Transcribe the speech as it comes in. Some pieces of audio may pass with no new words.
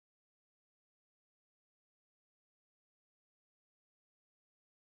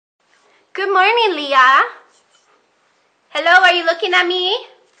Good morning, Leah. Hello, are you looking at me?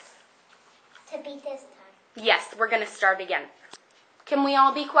 To be this time. Yes, we're going to start again. Can we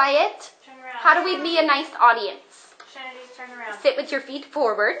all be quiet? Turn around. How do we be a nice audience? Shannon, turn around. Sit with your feet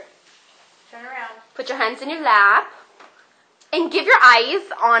forward. Turn around. Put your hands in your lap. And give your eyes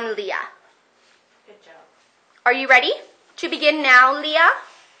on Leah. Good job. Are you ready to begin now, Leah?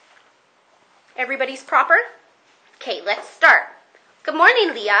 Everybody's proper? Okay, let's start. Good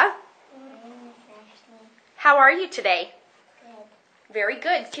morning, Leah. Good morning, Miss Ashley. How are you today? Good. Very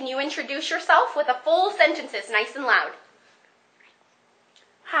good. Can you introduce yourself with a full sentences, nice and loud?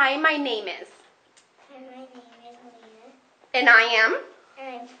 Hi, my name is. Hi, my name is Leah. And I am.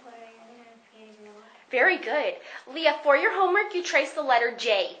 And I'm 4.5 years old. Very good. Leah, for your homework, you trace the letter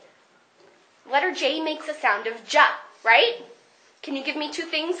J. Letter J makes a sound of J, right? Can you give me two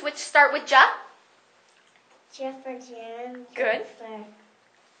things which start with J? J for jam. Good. J for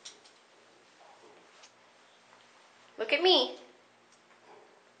Look at me.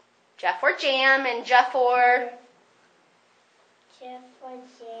 J for jam and J for... J for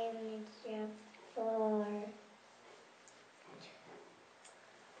jam and J for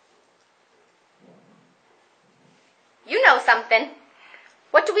You know something.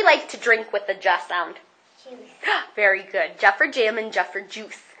 What do we like to drink with the J sound? juice. Very good. J for jam and J for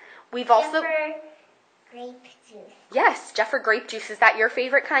juice. We've J also... for grape juice. Yes, J for grape juice. Is that your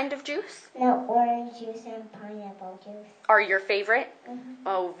favorite kind of juice? No, orange juice and pineapple juice. Are your favorite? Mm-hmm.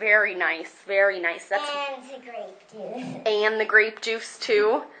 Oh, very nice. Very nice. That's And the grape juice. And the grape juice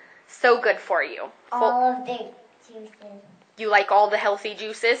too. So good for you. All of the juices. You like all the healthy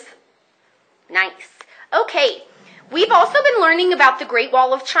juices? Nice. Okay. We've also been learning about the Great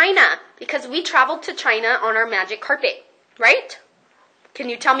Wall of China because we traveled to China on our magic carpet, right? Can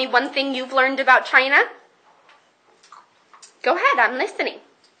you tell me one thing you've learned about China? Go ahead, I'm listening.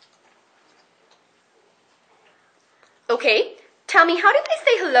 Okay. Tell me, how do they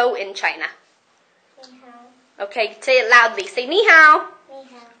say hello in China? Ni hao. Okay, say it loudly. Say ni hao. Ni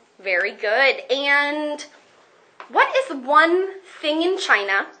hao. Very good. And what is one thing in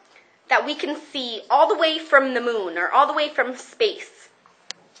China that we can see all the way from the moon or all the way from space?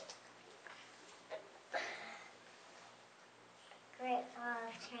 Great Wall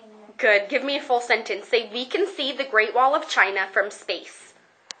of China. Good. Give me a full sentence. Say, we can see the Great Wall of China from space.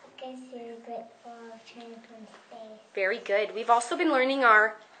 You can see the Great Wall of China from space. Very good. We've also been learning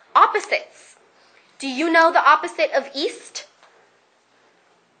our opposites. Do you know the opposite of east?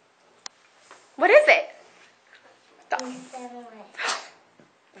 What is it? East and west.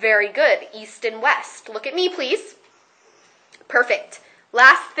 Very good. East and west. Look at me, please. Perfect.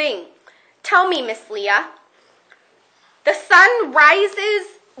 Last thing. Tell me, Miss Leah, the sun rises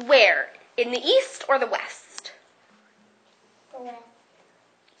where? In the east or the west? The west.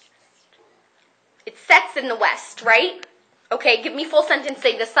 It sets in the west, right? Okay, give me full sentence.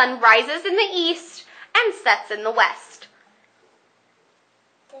 Say the sun rises in the east and sets in the west.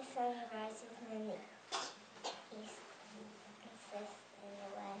 The sun rises in the east and sets in the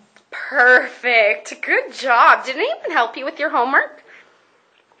west. Perfect. Good job. Didn't I even help you with your homework?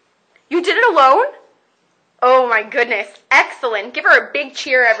 You did it alone? Oh my goodness. Excellent. Give her a big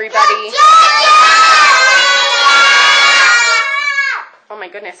cheer, everybody. Oh my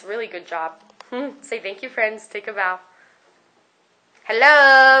goodness. Really good job. Say thank you, friends. Take a bow.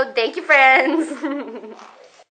 Hello. Thank you, friends.